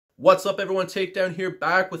What's up everyone, Takedown here,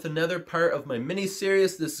 back with another part of my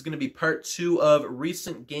mini-series. This is going to be part 2 of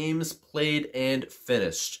recent games played and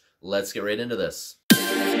finished. Let's get right into this.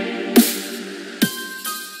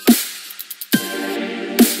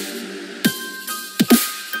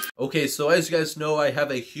 Okay, so as you guys know, I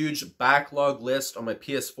have a huge backlog list on my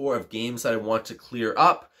PS4 of games that I want to clear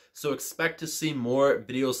up. So expect to see more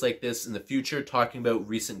videos like this in the future, talking about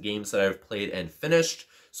recent games that I've played and finished.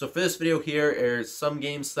 So for this video here are some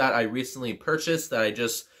games that I recently purchased that I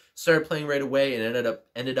just started playing right away and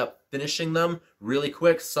ended up finishing them really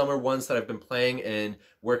quick. Some are ones that I've been playing and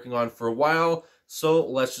working on for a while. So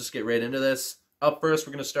let's just get right into this. Up first,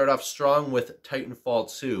 we're going to start off strong with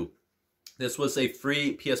Titanfall 2. This was a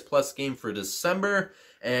free PS Plus game for December,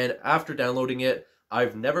 and after downloading it,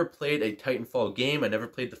 I've never played a Titanfall game. I never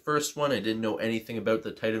played the first one. I didn't know anything about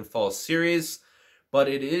the Titanfall series. But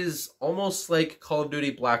it is almost like Call of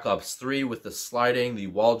Duty Black Ops 3 with the sliding, the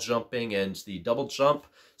wall jumping, and the double jump.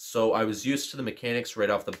 So I was used to the mechanics right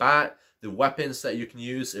off the bat. The weapons that you can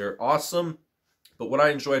use are awesome. But what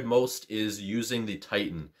I enjoyed most is using the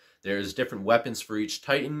Titan. There's different weapons for each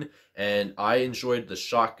Titan, and I enjoyed the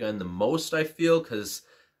shotgun the most, I feel, because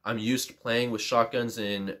I'm used to playing with shotguns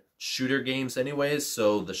in shooter games anyways.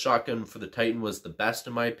 So the shotgun for the Titan was the best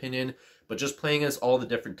in my opinion. But just playing as all the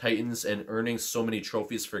different Titans and earning so many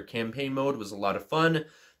trophies for campaign mode was a lot of fun.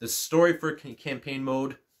 The story for campaign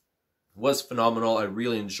mode was phenomenal. I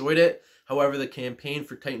really enjoyed it. However, the campaign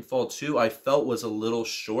for Titanfall 2 I felt was a little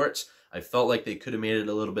short. I felt like they could have made it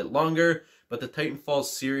a little bit longer. But the Titanfall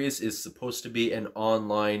series is supposed to be an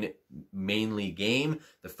online mainly game.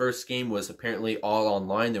 The first game was apparently all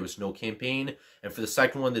online. There was no campaign. And for the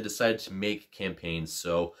second one, they decided to make campaigns.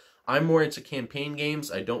 So I'm more into campaign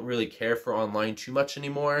games. I don't really care for online too much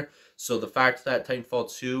anymore. So the fact that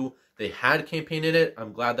Titanfall 2, they had campaign in it,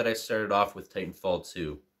 I'm glad that I started off with Titanfall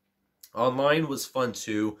 2. Online was fun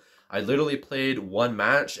too. I literally played one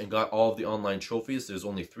match and got all of the online trophies. There's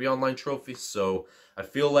only 3 online trophies, so I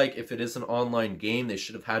feel like if it is an online game, they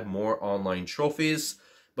should have had more online trophies.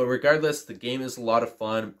 But regardless, the game is a lot of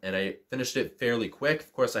fun, and I finished it fairly quick.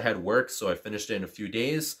 Of course, I had work, so I finished it in a few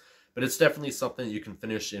days. But it's definitely something that you can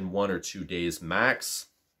finish in 1 or 2 days max.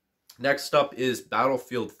 Next up is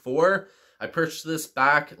Battlefield 4. I purchased this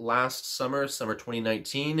back last summer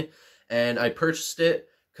 2019. And I purchased it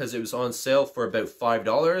because it was on sale for about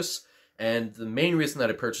 $5. And the main reason that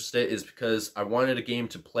I purchased it is because I wanted a game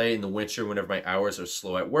to play in the winter whenever my hours are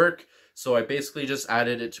slow at work. So I basically just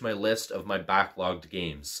added it to my list of my backlogged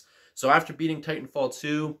games. So after beating Titanfall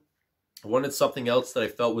 2, I wanted something else that I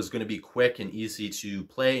felt was going to be quick and easy to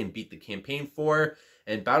play and beat the campaign for,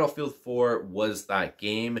 and Battlefield 4 was that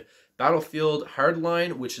game. Battlefield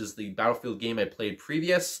Hardline, which is the Battlefield game I played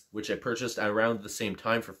previous, which I purchased around the same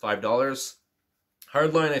time for $5.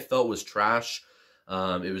 Hardline I felt was trash.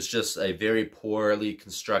 It was just a very poorly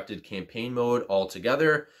constructed campaign mode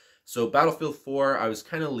altogether. So Battlefield 4, I was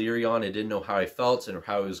kind of leery on. I didn't know how I felt and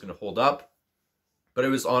how it was going to hold up. But it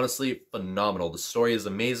was honestly phenomenal. The story is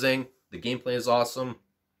amazing. The gameplay is awesome.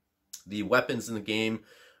 The weapons in the game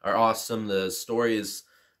are awesome. The story is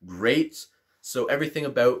great. So everything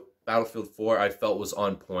about Battlefield 4 I felt was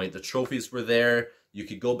on point. The trophies were there. You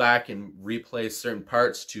could go back and replay certain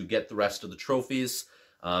parts to get the rest of the trophies.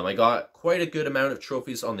 I got quite a good amount of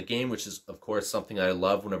trophies on the game, which is, of course, something I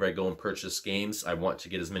love whenever I go and purchase games. I want to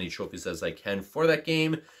get as many trophies as I can for that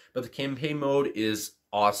game. But the campaign mode is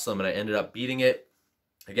awesome, and I ended up beating it.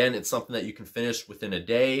 Again, it's something that you can finish within a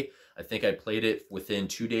day. I think I played it within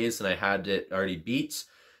 2 days and I had it already beat.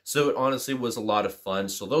 So it honestly was a lot of fun.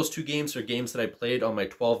 So those 2 games are games that I played on my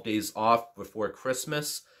 12 days off before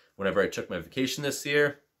Christmas, whenever I took my vacation this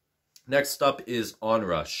year. Next up is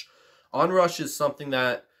Onrush. Onrush is something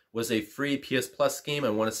that was a free PS Plus game, I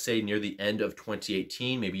want to say near the end of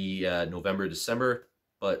 2018, maybe November, December.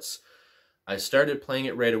 But I started playing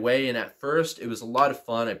it right away, and at first it was a lot of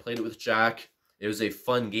fun. I played it with Jack. It was a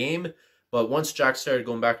fun game. But once Jack started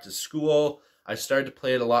going back to school, I started to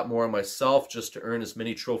play it a lot more myself just to earn as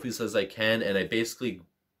many trophies as I can. And I basically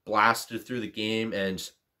blasted through the game and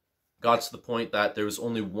got to the point that there was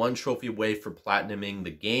only 1 trophy away for platinuming the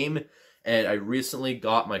game. And I recently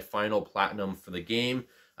got my final platinum for the game.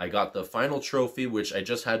 I got the final trophy, which I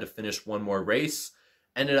just had to finish 1 more race.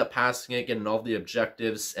 Ended up passing it, getting all the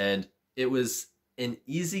objectives. And it was an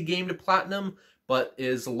easy game to platinum, but it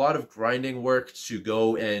is a lot of grinding work to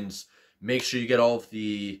go and make sure you get all of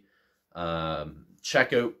the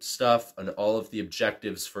checkout stuff and all of the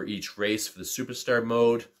objectives for each race for the Superstar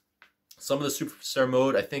mode. Some of the Superstar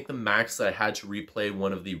mode, I think the max that I had to replay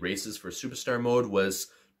one of the races for Superstar mode was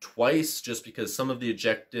twice, just because some of the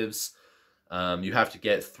objectives You have to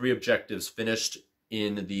get 3 objectives finished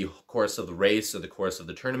in the course of the race or the course of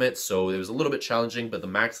the tournament, so it was a little bit challenging, but the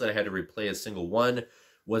max that I had to replay a single one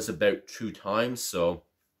was about 2 times, so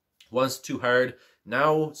it wasn't too hard.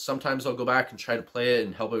 Now, sometimes I'll go back and try to play it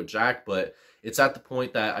and help out Jack, but it's at the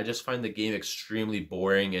point that I just find the game extremely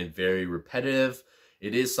boring and very repetitive.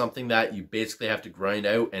 It is something that you basically have to grind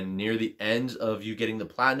out, and near the end of you getting the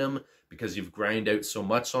platinum, because you've grinded out so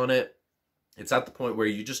much on it, it's at the point where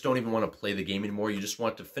you just don't even want to play the game anymore. You just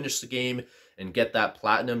want to finish the game and get that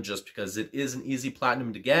platinum, just because it is an easy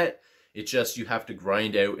platinum to get. It's just you have to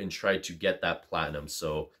grind out and try to get that platinum.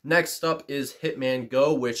 So next up is Hitman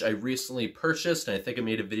Go, which I recently purchased, and I think I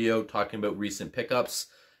made a video talking about recent pickups.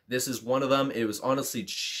 This is one of them. It was honestly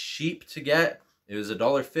cheap to get. It was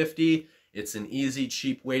 $1.50. It's an easy,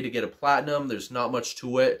 cheap way to get a platinum. There's not much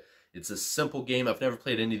to it. It's a simple game. I've never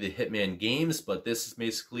played any of the Hitman games, but this is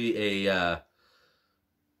basically a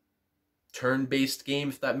turn-based game,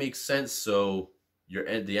 if that makes sense. So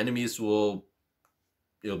the enemies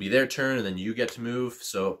it'll be their turn, and then you get to move.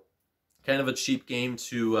 So kind of a cheap game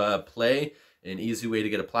to play. An easy way to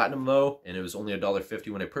get a platinum, though, and it was only $1.50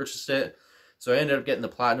 when I purchased it. So I ended up getting the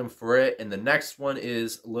platinum for it. And the next one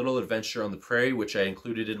is Little Adventure on the Prairie, which I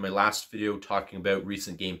included in my last video talking about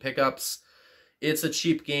recent game pickups. It's a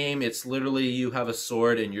cheap game. It's literally you have a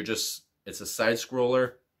sword and it's a side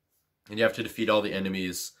scroller, and you have to defeat all the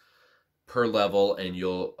enemies per level, and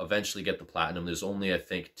you'll eventually get the platinum. There's only, I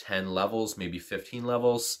think, 10 levels, maybe 15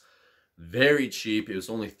 levels. Very cheap. It was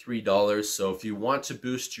only $3. So if you want to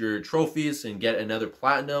boost your trophies and get another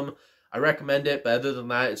platinum, I recommend it. But other than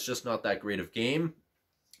that, it's just not that great of game.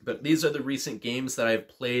 But these are the recent games that I've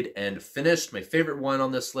played and finished. My favorite one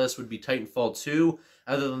on this list would be Titanfall 2.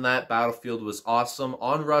 Other than that, Battlefield was awesome.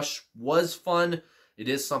 Onrush was fun. It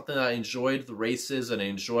is something that I enjoyed, the races, and I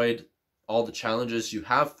enjoyed all the challenges you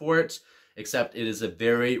have for it, except it is a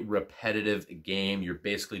very repetitive game. You're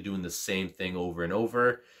basically doing the same thing over and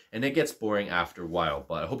over, and it gets boring after a while.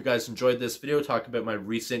 But I hope you guys enjoyed this video talking about my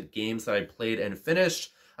recent games that I played and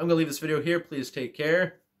finished. I'm going to leave this video here. Please take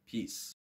care. Peace.